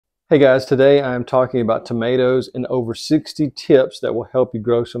Hey guys, today I'm talking about tomatoes and over 60 tips that will help you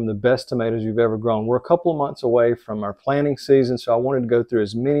grow some of the best tomatoes you've ever grown. We're a couple of months away from our planting season, so I wanted to go through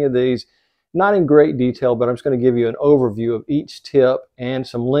as many of these, not in great detail, but I'm just going to give you an overview of each tip and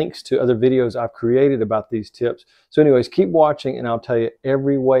some links to other videos I've created about these tips. So anyways, keep watching and I'll tell you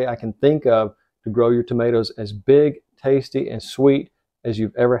every way I can think of to grow your tomatoes as big, tasty, and sweet as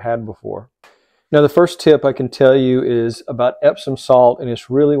you've ever had before. Now, the first tip I can tell you is about Epsom salt, and it's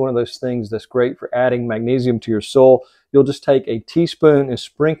really one of those things that's great for adding magnesium to your soil. You'll just take a teaspoon and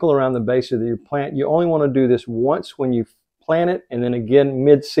sprinkle around the base of your plant. You only want to do this once when you plant it, and then again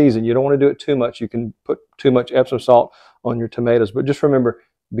mid-season. You don't want to do it too much. You can put too much Epsom salt on your tomatoes, but just remember,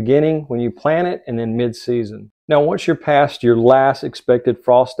 beginning when you plant it and then mid-season. Now, once you're past your last expected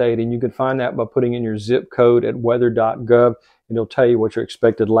frost date, and you can find that by putting in your zip code at weather.gov, and it'll tell you what your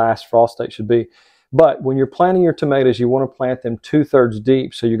expected last frost date should be. But when you're planting your tomatoes, you want to plant them 2/3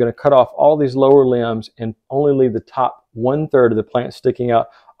 deep. So you're going to cut off all these lower limbs and only leave the top 1/3 of the plant sticking out.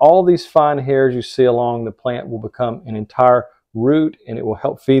 All these fine hairs you see along the plant will become an entire root, and it will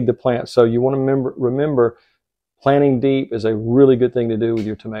help feed the plant. So you want to remember planting deep is a really good thing to do with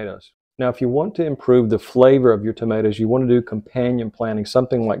your tomatoes. Now, if you want to improve the flavor of your tomatoes, you want to do companion planting,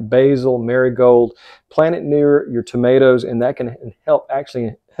 something like basil, marigold. Plant it near your tomatoes, and that can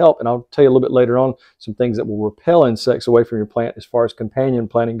actually help, and I'll tell you a little bit later on some things that will repel insects away from your plant as far as companion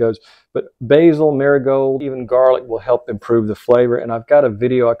planting goes. But basil, marigold, even garlic will help improve the flavor, and I've got a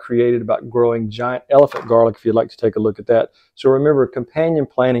video I created about growing giant elephant garlic if you'd like to take a look at that. So remember, companion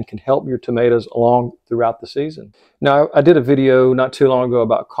planting can help your tomatoes along throughout the season. Now, I did a video not too long ago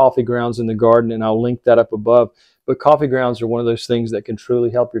about coffee grounds in the garden, and I'll link that up above. But coffee grounds are one of those things that can truly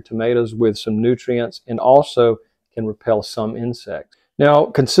help your tomatoes with some nutrients and also can repel some insects. Now,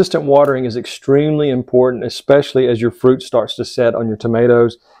 consistent watering is extremely important, especially as your fruit starts to set on your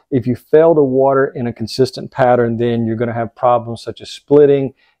tomatoes. If you fail to water in a consistent pattern, then you're going to have problems such as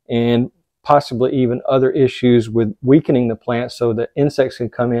splitting and possibly even other issues with weakening the plant so that insects can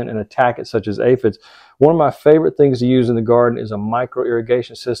come in and attack it, such as aphids. One of my favorite things to use in the garden is a micro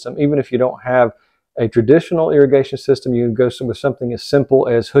irrigation system. Even if you don't have a traditional irrigation system, you can go with something as simple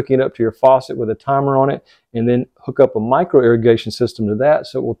as hooking it up to your faucet with a timer on it, and then hook up a micro irrigation system to that,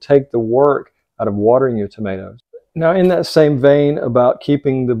 so it will take the work out of watering your tomatoes. Now, in that same vein about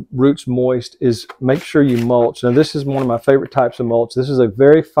keeping the roots moist is make sure you mulch. Now, this is one of my favorite types of mulch. This is a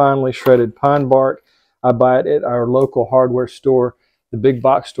very finely shredded pine bark. I buy it at our local hardware store. The big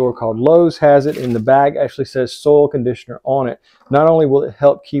box store called Lowe's has it, and the bag actually says soil conditioner on it. Not only will it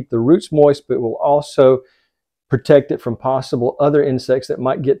help keep the roots moist, but it will also protect it from possible other insects that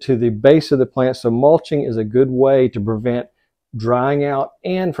might get to the base of the plant. So mulching is a good way to prevent drying out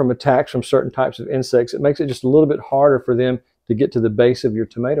and from attacks from certain types of insects. It makes it just a little bit harder for them to get to the base of your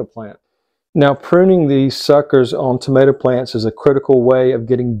tomato plant. Now, pruning these suckers on tomato plants is a critical way of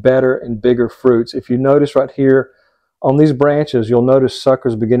getting better and bigger fruits. If you notice right here, on these branches, you'll notice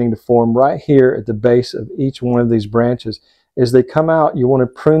suckers beginning to form right here at the base of each one of these branches. As they come out, you want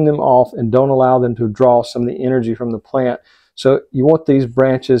to prune them off and don't allow them to draw some of the energy from the plant. So you want these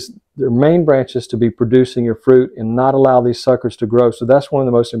branches, their main branches, to be producing your fruit and not allow these suckers to grow. So that's one of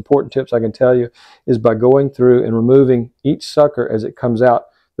the most important tips I can tell you, is by going through and removing each sucker as it comes out.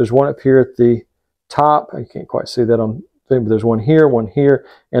 There's one up here at the top. I can't quite see that on thing, but there's one here,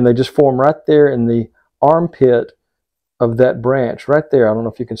 and they just form right there in the armpit of that branch right there. I don't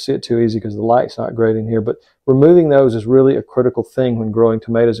know if you can see it too easy because the light's not great in here, but removing those is really a critical thing when growing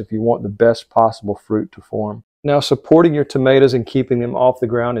tomatoes if you want the best possible fruit to form. Now, supporting your tomatoes and keeping them off the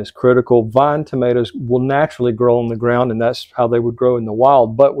ground is critical. Vine tomatoes will naturally grow on the ground, and that's how they would grow in the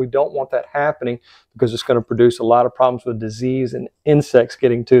wild, but we don't want that happening because it's going to produce a lot of problems with disease and insects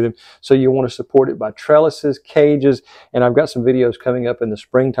getting to them. So you want to support it by trellises, cages, and I've got some videos coming up in the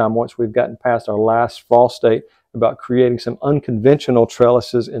springtime once we've gotten past our last frost state about creating some unconventional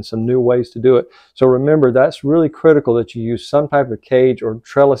trellises and some new ways to do it. So remember, that's really critical that you use some type of cage or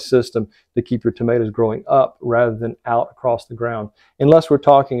trellis system to keep your tomatoes growing up rather than out across the ground. Unless we're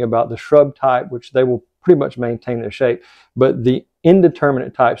talking about the shrub type, which they will pretty much maintain their shape. But the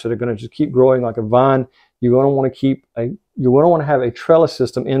indeterminate types that are going to just keep growing like a vine, you're going to want to have a trellis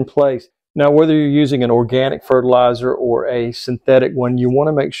system in place. Now, whether you're using an organic fertilizer or a synthetic one, you want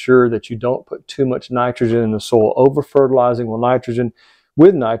to make sure that you don't put too much nitrogen in the soil. Over-fertilizing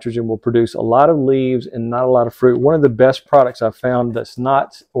with nitrogen will produce a lot of leaves and not a lot of fruit. One of the best products I've found that's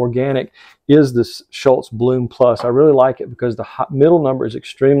not organic is this Schultz Bloom Plus. I really like it because the middle number is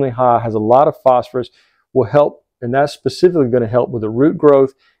extremely high, has a lot of phosphorus, will help, and that's specifically going to help with the root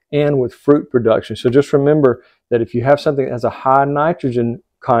growth and with fruit production. So just remember that if you have something that has a high nitrogen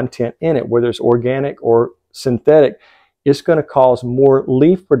content in it, whether it's organic or synthetic, it's going to cause more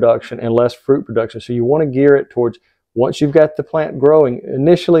leaf production and less fruit production. So you want to gear it towards, once you've got the plant growing,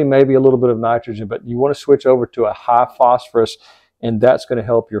 initially maybe a little bit of nitrogen, but you want to switch over to a high phosphorus, and that's going to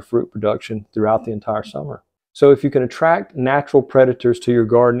help your fruit production throughout the entire summer. So if you can attract natural predators to your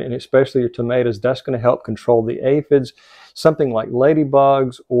garden, and especially your tomatoes, that's going to help control the aphids, something like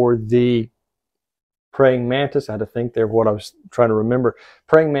ladybugs or the praying mantis. I had to think there of what I was trying to remember.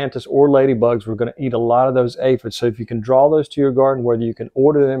 Praying mantis or ladybugs were going to eat a lot of those aphids. So if you can draw those to your garden, whether you can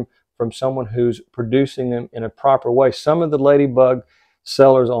order them from someone who's producing them in a proper way. Some of the ladybug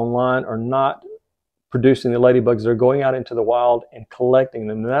sellers online are not producing the ladybugs. They're going out into the wild and collecting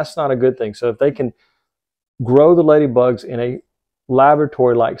them, and that's not a good thing. So if they can grow the ladybugs in a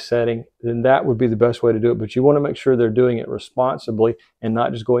laboratory-like setting, then that would be the best way to do it. But you want to make sure they're doing it responsibly and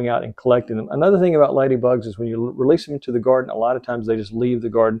not just going out and collecting them. Another thing about ladybugs is when you release them into the garden, a lot of times they just leave the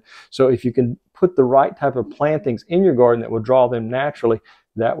garden. So if you can put the right type of plantings in your garden that will draw them naturally,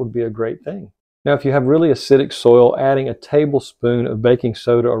 that would be a great thing. Now, if you have really acidic soil, adding a tablespoon of baking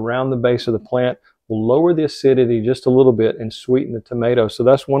soda around the base of the plant will lower the acidity just a little bit and sweeten the tomato. So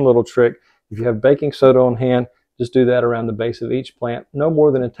that's one little trick. If you have baking soda on hand, just do that around the base of each plant, no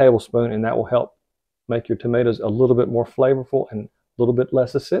more than a tablespoon, and that will help make your tomatoes a little bit more flavorful and a little bit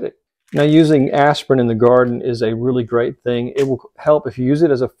less acidic. Now, using aspirin in the garden is a really great thing. It will help, if you use it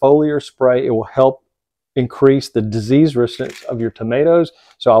as a foliar spray, it will help increase the disease resistance of your tomatoes.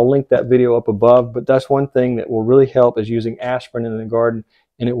 So I'll link that video up above, but that's one thing that will really help, is using aspirin in the garden,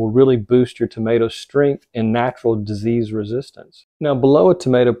 and it will really boost your tomato strength and natural disease resistance. Now, below a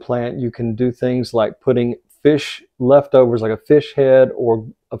tomato plant, you can do things like putting fish leftovers, like a fish head or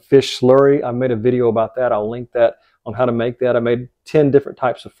a fish slurry. I made a video about that. I'll link that on how to make that. I made 10 different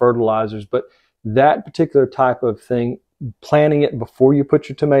types of fertilizers, but that particular type of thing, planting it before you put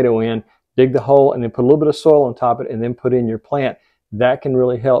your tomato in, dig the hole and then put a little bit of soil on top of it and then put in your plant, that can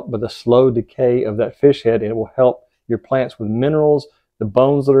really help with the slow decay of that fish head, and it will help your plants with minerals, the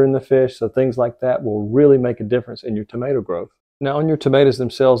bones that are in the fish. So things like that will really make a difference in your tomato growth. Now, on your tomatoes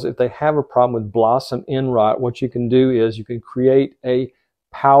themselves, if they have a problem with blossom end rot, what you can do is you can create a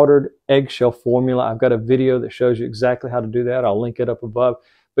powdered eggshell formula. I've got a video that shows you exactly how to do that. I'll link it up above.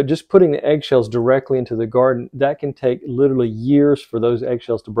 But just putting the eggshells directly into the garden, that can take literally years for those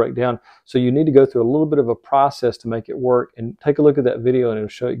eggshells to break down. So you need to go through a little bit of a process to make it work. And take a look at that video, and it'll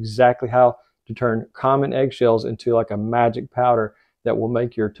show exactly how to turn common eggshells into like a magic powder that will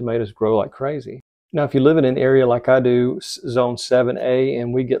make your tomatoes grow like crazy. Now, if you live in an area like I do, zone 7A,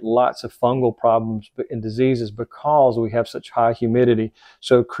 and we get lots of fungal problems and diseases because we have such high humidity.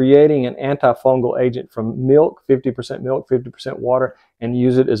 So creating an antifungal agent from milk, 50% water, and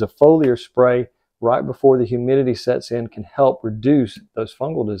use it as a foliar spray right before the humidity sets in can help reduce those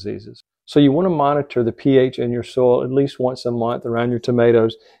fungal diseases. So you want to monitor the pH in your soil at least once a month around your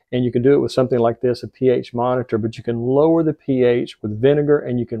tomatoes, and you can do it with something like this, a pH monitor, but you can lower the pH with vinegar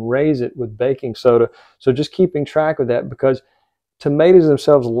and you can raise it with baking soda. So just keeping track of that, because tomatoes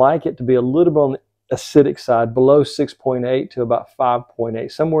themselves like it to be a little bit on the acidic side, below 6.8 to about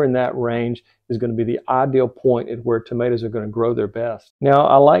 5.8. Somewhere in that range is going to be the ideal point at where tomatoes are going to grow their best. Now,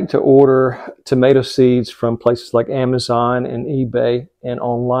 I like to order tomato seeds from places like Amazon and eBay and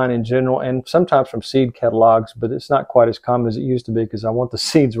online in general, and sometimes from seed catalogs, but it's not quite as common as it used to be because I want the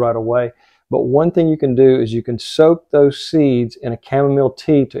seeds right away. But one thing you can do is you can soak those seeds in a chamomile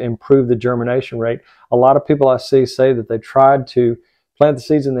tea to improve the germination rate. A lot of people I see say that they tried to plant the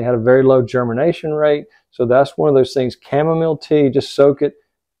seeds and they had a very low germination rate. So that's one of those things. Chamomile tea, just soak it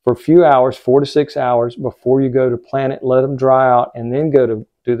for a few hours, 4 to 6 hours before you go to plant it, let them dry out, and then go to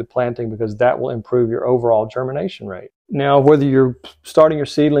do the planting, because that will improve your overall germination rate. Now, whether you're starting your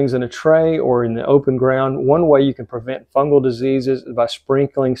seedlings in a tray or in the open ground, one way you can prevent fungal diseases is by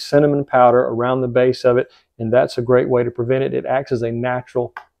sprinkling cinnamon powder around the base of it, and that's a great way to prevent it. It acts as a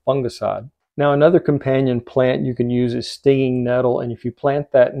natural fungicide. Now, another companion plant you can use is stinging nettle, and if you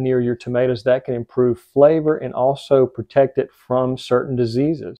plant that near your tomatoes, that can improve flavor and also protect it from certain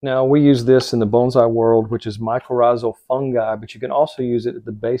diseases. Now, we use this in the bonsai world, which is mycorrhizal fungi, but you can also use it at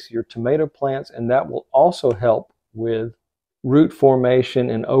the base of your tomato plants, and that will also help with root formation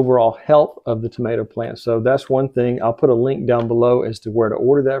and overall health of the tomato plant. So that's one thing. I'll put a link down below as to where to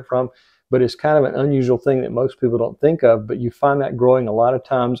order that from. But it's kind of an unusual thing that most people don't think of, but you find that growing a lot of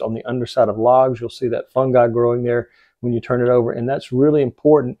times on the underside of logs. You'll see that fungi growing there when you turn it over, and that's really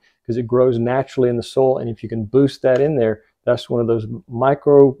important because it grows naturally in the soil, and if you can boost that in there, That's one of those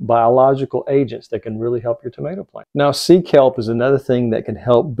microbiological agents that can really help your tomato plant. Now, sea kelp is another thing that can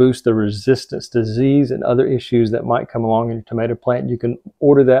help boost the resistance to disease and other issues that might come along in your tomato plant. You can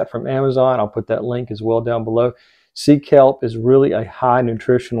order that from Amazon. I'll put that link as well down below. Sea kelp is really a high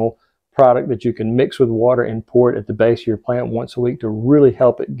nutritional product that you can mix with water and pour it at the base of your plant once a week to really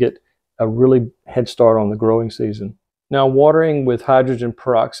help it get a really head start on the growing season. Now, watering with hydrogen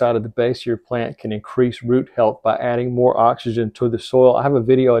peroxide at the base of your plant can increase root health by adding more oxygen to the soil. I have a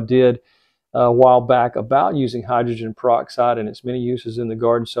video I did a while back about using hydrogen peroxide and its many uses in the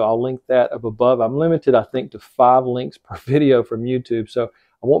garden, so I'll link that up above. I'm limited, I think, to 5 links per video from YouTube, so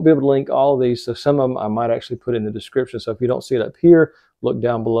I won't be able to link all of these, so some of them I might actually put in the description. So if you don't see it up here, look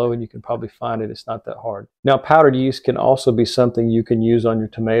down below and you can probably find it. It's not that hard. Now, powdered yeast can also be something you can use on your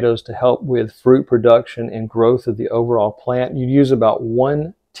tomatoes to help with fruit production and growth of the overall plant. You use about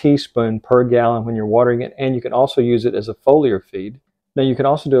 1 teaspoon per gallon when you're watering it, and you can also use it as a foliar feed. Now, you can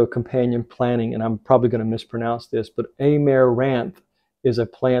also do a companion planting, and I'm probably going to mispronounce this, but amaranth is a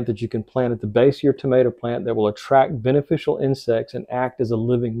plant that you can plant at the base of your tomato plant that will attract beneficial insects and act as a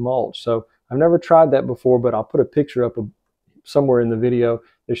living mulch. So I've never tried that before, but I'll put a picture up somewhere in the video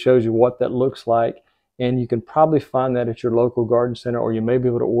that shows you what that looks like, and you can probably find that at your local garden center, or you may be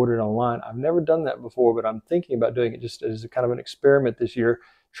able to order it online. I've never done that before, but I'm thinking about doing it just as a kind of an experiment this year,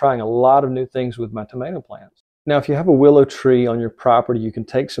 trying a lot of new things with my tomato plants. Now, if you have a willow tree on your property, you can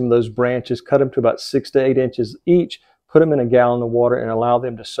take some of those branches, cut them to about 6 to 8 inches each, put them in a gallon of water and allow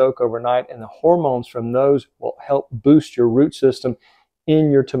them to soak overnight, and the hormones from those will help boost your root system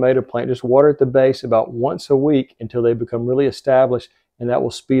in your tomato plant. Just water at the base about once a week until they become really established, and that will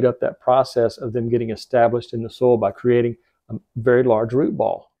speed up that process of them getting established in the soil by creating a very large root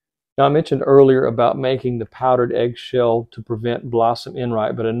ball. Now, I mentioned earlier about making the powdered eggshell to prevent blossom end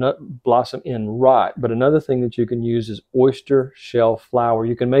rot, but another thing that you can use is oyster shell flour.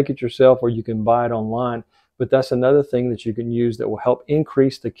 You can make it yourself or you can buy it online, but that's another thing that you can use that will help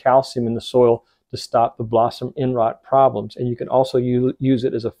increase the calcium in the soil to stop the blossom end rot problems. And you can also use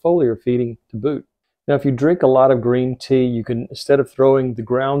it as a foliar feeding to boot. Now, if you drink a lot of green tea, you can, instead of throwing the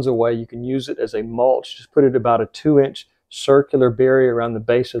grounds away, you can use it as a mulch. Just put it about a 2-inch circular barrier around the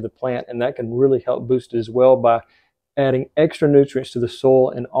base of the plant, and that can really help boost it as well by adding extra nutrients to the soil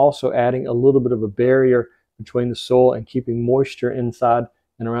and also adding a little bit of a barrier between the soil and keeping moisture inside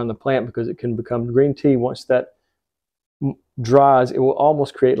and around the plant, because it can become green tea. Once that dries, it will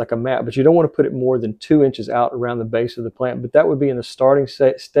almost create like a mat, but you don't want to put it more than 2 inches out around the base of the plant. But that would be in the starting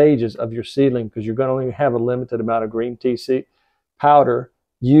stages of your seedling, because you're going to only have a limited amount of green tea powder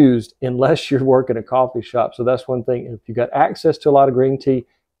used unless you're working a coffee shop. So that's one thing. If you've got access to a lot of green tea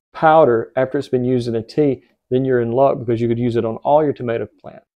powder after it's been used in a tea, then you're in luck, because you could use it on all your tomato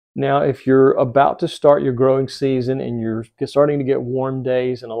plants. Now, if you're about to start your growing season and you're starting to get warm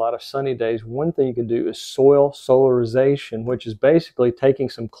days and a lot of sunny days, one thing you can do is soil solarization, which is basically taking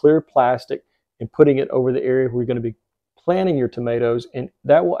some clear plastic and putting it over the area where you're going to be planting your tomatoes, and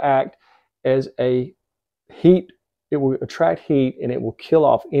that will act as a heat. It will attract heat and it will kill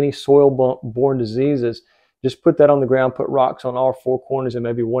off any soil-borne diseases. Just put that on the ground, put rocks on all 4 corners and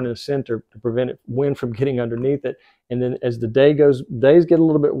maybe one in the center to prevent wind from getting underneath it. And then as the days get a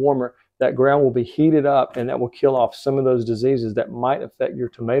little bit warmer, that ground will be heated up, and that will kill off some of those diseases that might affect your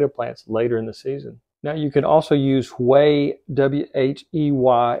tomato plants later in the season. Now, you can also use Whey,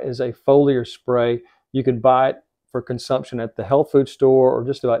 W-H-E-Y, as a foliar spray. You can buy it for consumption at the health food store or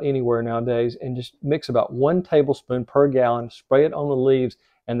just about anywhere nowadays, and just mix about 1 tablespoon per gallon, spray it on the leaves,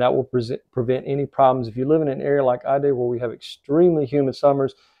 and that will prevent any problems. If you live in an area like I do where we have extremely humid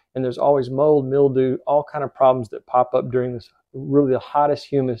summers and there's always mold, mildew, all kind of problems that pop up during this really the hottest,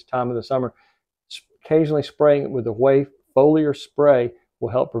 humidest time of the summer, occasionally spraying it with a Whey foliar spray will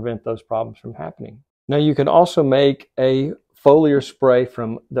help prevent those problems from happening. Now, you can also make a foliar spray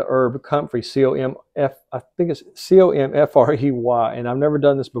from the herb comfrey, I think it's C-O-M-F-R-E-Y, and I've never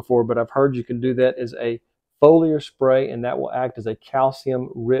done this before, but I've heard you can do that as a foliar spray, and that will act as a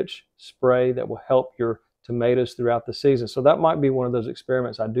calcium-rich spray that will help your tomatoes throughout the season. So that might be one of those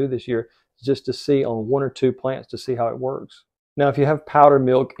experiments I do this year, just to see on 1 or 2 plants to see how it works. Now, if you have powdered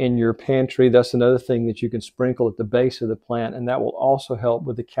milk in your pantry, that's another thing that you can sprinkle at the base of the plant, and that will also help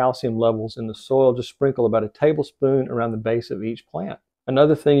with the calcium levels in the soil. Just sprinkle about a tablespoon around the base of each plant.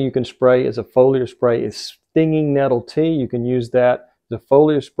 Another thing you can spray as a foliar spray is stinging nettle tea. You can use that as a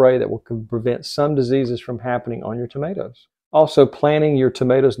foliar spray that will prevent some diseases from happening on your tomatoes. Also, planting your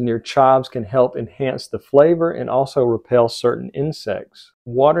tomatoes near chives can help enhance the flavor and also repel certain insects.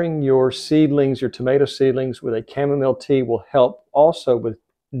 Watering your seedlings, your tomato seedlings, with a chamomile tea will help also with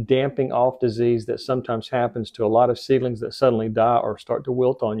damping off disease that sometimes happens to a lot of seedlings that suddenly die or start to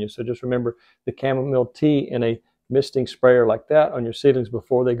wilt on you. So just remember, the chamomile tea in a misting sprayer like that on your seedlings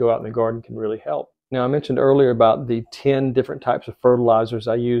before they go out in the garden can really help. Now, I mentioned earlier about the 10 different types of fertilizers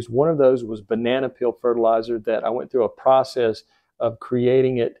I used. One of those was banana peel fertilizer that I went through a process of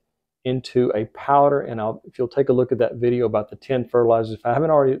creating it into a powder. And if you'll take a look at that video about the 10 fertilizers, if I haven't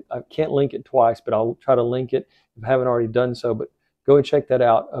already, I can't link it twice, but I'll try to link it if I haven't already done so. But go and check that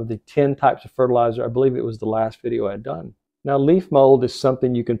out, of the 10 types of fertilizer. I believe it was the last video I had done. Now, leaf mold is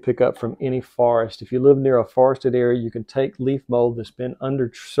something you can pick up from any forest. If you live near a forested area, you can take leaf mold that's been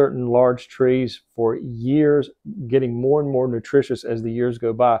under certain large trees for years, getting more and more nutritious as the years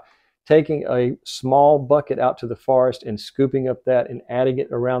go by. Taking a small bucket out to the forest and scooping up that and adding it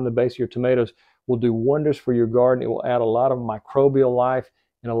around the base of your tomatoes will do wonders for your garden. It will add a lot of microbial life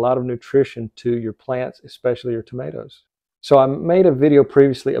and a lot of nutrition to your plants, especially your tomatoes. So I made a video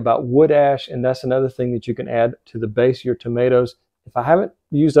previously about wood ash, and that's another thing that you can add to the base of your tomatoes. If I haven't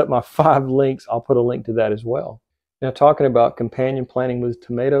used up my 5 links, I'll put a link to that as well. Now, talking about companion planting with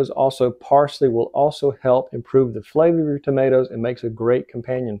tomatoes, also parsley will also help improve the flavor of your tomatoes and makes a great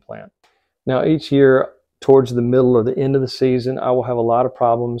companion plant. Now, each year towards the middle or the end of the season, I will have a lot of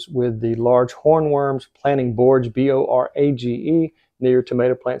problems with the large hornworms. Planting borage, B-O-R-A-G-E, near your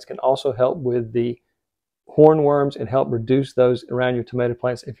tomato plants can also help with the hornworms and help reduce those around your tomato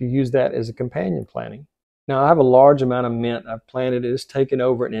plants if you use that as a companion planting. Now, I have a large amount of mint I've planted. It has taken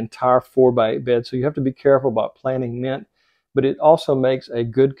over an entire 4x8 bed, so you have to be careful about planting mint, but it also makes a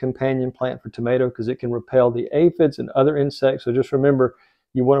good companion plant for tomato because it can repel the aphids and other insects. So just remember,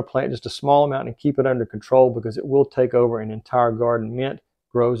 you want to plant just a small amount and keep it under control because it will take over an entire garden. Mint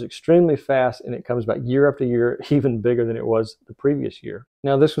grows extremely fast and it comes back year after year, even bigger than it was the previous year.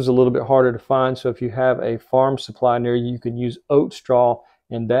 Now, this was a little bit harder to find, so if you have a farm supply near you, you can use oat straw,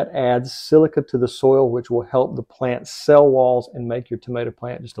 and that adds silica to the soil, which will help the plant's cell walls and make your tomato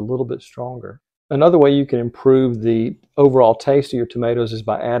plant just a little bit stronger. Another way you can improve the overall taste of your tomatoes is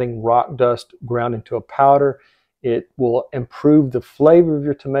by adding rock dust ground into a powder. It will improve the flavor of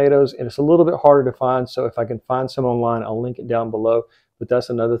your tomatoes, and it's a little bit harder to find, so if I can find some online, I'll link it down below. But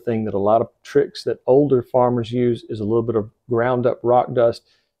that's another thing that a lot of tricks that older farmers use is a little bit of ground up rock dust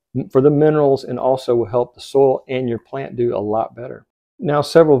for the minerals, and also will help the soil and your plant do a lot better. Now,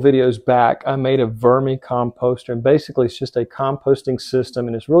 several videos back, I made a vermicomposter, and basically it's just a composting system,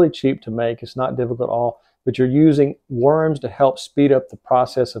 and it's really cheap to make. It's not difficult at all, but you're using worms to help speed up the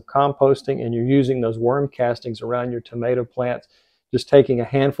process of composting, and you're using those worm castings around your tomato plants. Just taking a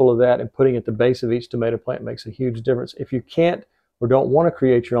handful of that and putting it at the base of each tomato plant makes a huge difference. If you can't or don't want to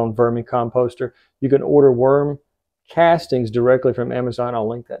create your own vermicomposter, you can order worm castings directly from Amazon. I'll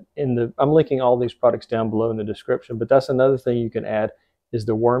link that I'm linking all these products down below in the description, but that's another thing you can add is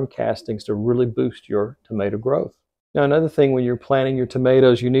the worm castings to really boost your tomato growth. Now, another thing when you're planting your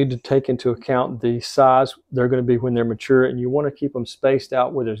tomatoes, you need to take into account the size they're going to be when they're mature, and you want to keep them spaced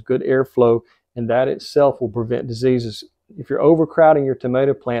out where there's good airflow, and that itself will prevent diseases. If you're overcrowding your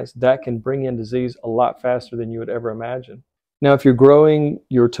tomato plants, that can bring in disease a lot faster than you would ever imagine. Now, if you're growing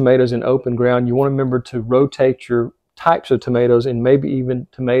your tomatoes in open ground, you want to remember to rotate your types of tomatoes, and maybe even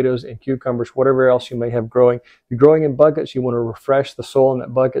tomatoes and cucumbers, whatever else you may have growing. If you're growing in buckets, you want to refresh the soil in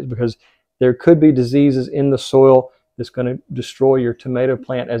that bucket because there could be diseases in the soil that's going to destroy your tomato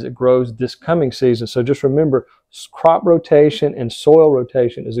plant as it grows this coming season. So just remember, crop rotation and soil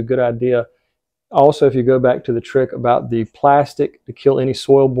rotation is a good idea. Also, if you go back to the trick about the plastic to kill any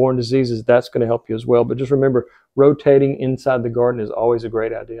soil-borne diseases, that's going to help you as well. But just remember, rotating inside the garden is always a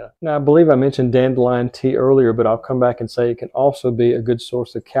great idea. Now, I believe I mentioned dandelion tea earlier, but I'll come back and say it can also be a good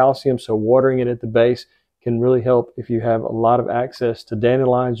source of calcium. So watering it at the base can really help. If you have a lot of access to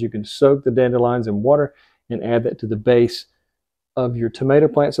dandelions, you can soak the dandelions in water and add that to the base of your tomato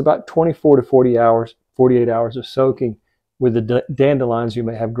plants. About 24 to 48 hours of soaking with the dandelions you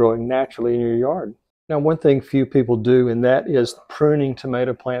may have growing naturally in your yard. Now, one thing few people do, and that is pruning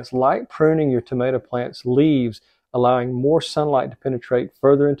tomato plants. Light pruning your tomato plant's leaves, allowing more sunlight to penetrate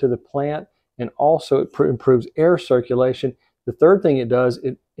further into the plant, and also it improves air circulation. The third thing it does,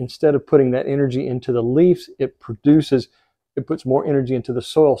 instead of putting that energy into the leaves, it puts more energy into the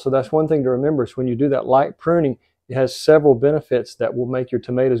soil. So that's one thing to remember, is when you do that light pruning, it has several benefits that will make your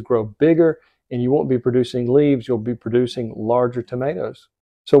tomatoes grow bigger, and you won't be producing leaves, you'll be producing larger tomatoes.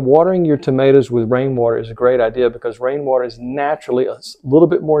 So watering your tomatoes with rainwater is a great idea because rainwater is naturally a little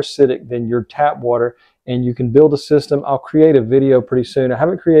bit more acidic than your tap water, and you can build a system. I'll create a video pretty soon. I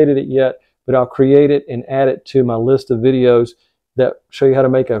haven't created it yet, but I'll create it and add it to my list of videos that show you how to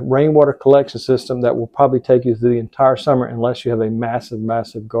make a rainwater collection system that will probably take you through the entire summer unless you have a massive,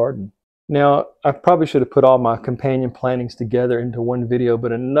 massive garden. Now, I probably should have put all my companion plantings together into one video,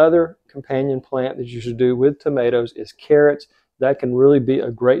 but another companion plant that you should do with tomatoes is carrots. That can really be a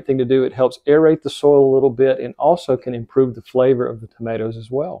great thing to do. It helps aerate the soil a little bit and also can improve the flavor of the tomatoes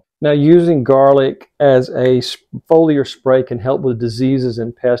as well. Now, using garlic as a foliar spray can help with diseases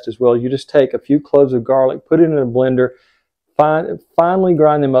and pests as well. You just take a few cloves of garlic, put it in a blender, finely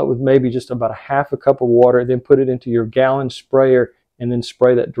grind them up with maybe just about a half a cup of water, then put it into your gallon sprayer and then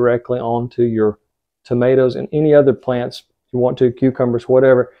spray that directly onto your tomatoes and any other plants you want to, cucumbers,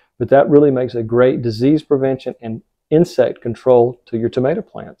 whatever. But that really makes a great disease prevention and insect control to your tomato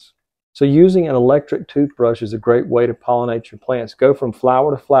plants. So using an electric toothbrush is a great way to pollinate your plants. Go from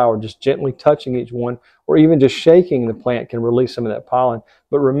flower to flower, just gently touching each one, or even just shaking the plant can release some of that pollen.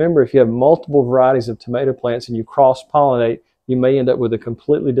 But remember, if you have multiple varieties of tomato plants and you cross-pollinate, you may end up with a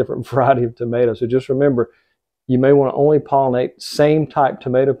completely different variety of tomatoes. So just remember, you may want to only pollinate same type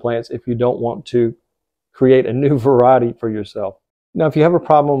tomato plants if you don't want to create a new variety for yourself. Now, if you have a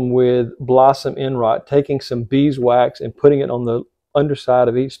problem with blossom end rot, taking some beeswax and putting it on the underside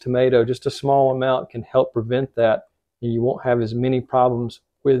of each tomato, just a small amount, can help prevent that, and you won't have as many problems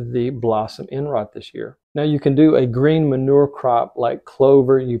with the blossom end rot this year. Now, you can do a green manure crop like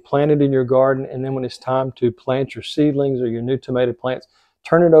clover. You plant it in your garden, and then when it's time to plant your seedlings or your new tomato plants,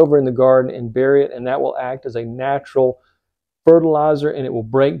 turn it over in the garden and bury it, and that will act as a natural fertilizer, and it will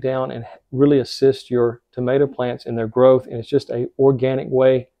break down and really assist your tomato plants in their growth. And it's just an organic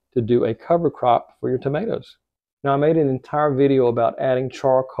way to do a cover crop for your tomatoes. Now, I made an entire video about adding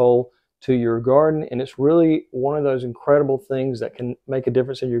charcoal to your garden, and it's really one of those incredible things that can make a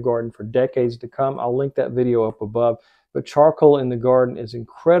difference in your garden for decades to come. I'll link that video up above. But charcoal in the garden is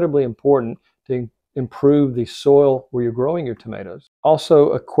incredibly important to improve the soil where you're growing your tomatoes. Also,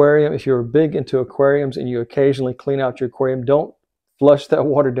 aquarium, if you're big into aquariums and you occasionally clean out your aquarium, don't flush that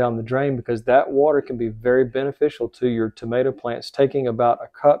water down the drain, because that water can be very beneficial to your tomato plants. Taking about a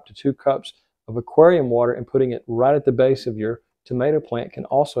cup to 2 cups of aquarium water and putting it right at the base of your tomato plant can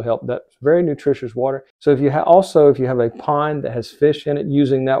also help. That's very nutritious water. So if you have a pond that has fish in it,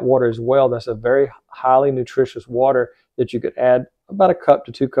 using that water as well, that's a very highly nutritious water that you could add about a cup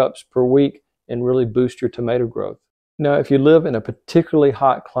to 2 cups per week and really boost your tomato growth. Now, if you live in a particularly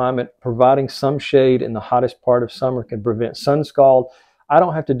hot climate, providing some shade in the hottest part of summer can prevent sun scald. I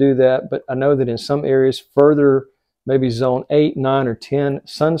don't have to do that, but I know that in some areas further, maybe zone 8, 9, or 10,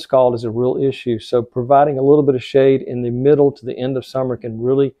 sun scald is a real issue. So providing a little bit of shade in the middle to the end of summer can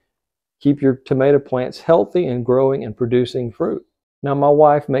really keep your tomato plants healthy and growing and producing fruit. Now, my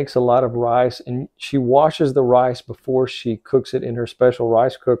wife makes a lot of rice, and she washes the rice before she cooks it in her special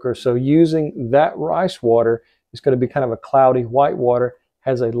rice cooker. So using that rice water is going to be kind of a cloudy white water,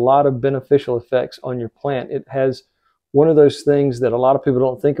 has a lot of beneficial effects on your plant. It has one of those things that a lot of people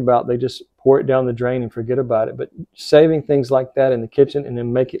don't think about. They just pour it down the drain and forget about it. But saving things like that in the kitchen and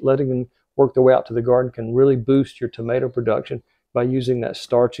then letting them work their way out to the garden can really boost your tomato production by using that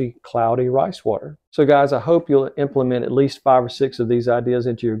starchy, cloudy rice water. So guys, I hope you'll implement at least 5 or 6 of these ideas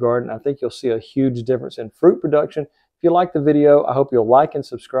into your garden. I think you'll see a huge difference in fruit production. If you like the video, I hope you'll like and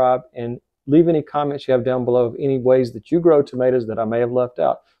subscribe, and leave any comments you have down below of any ways that you grow tomatoes that I may have left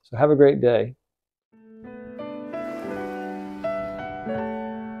out. So have a great day.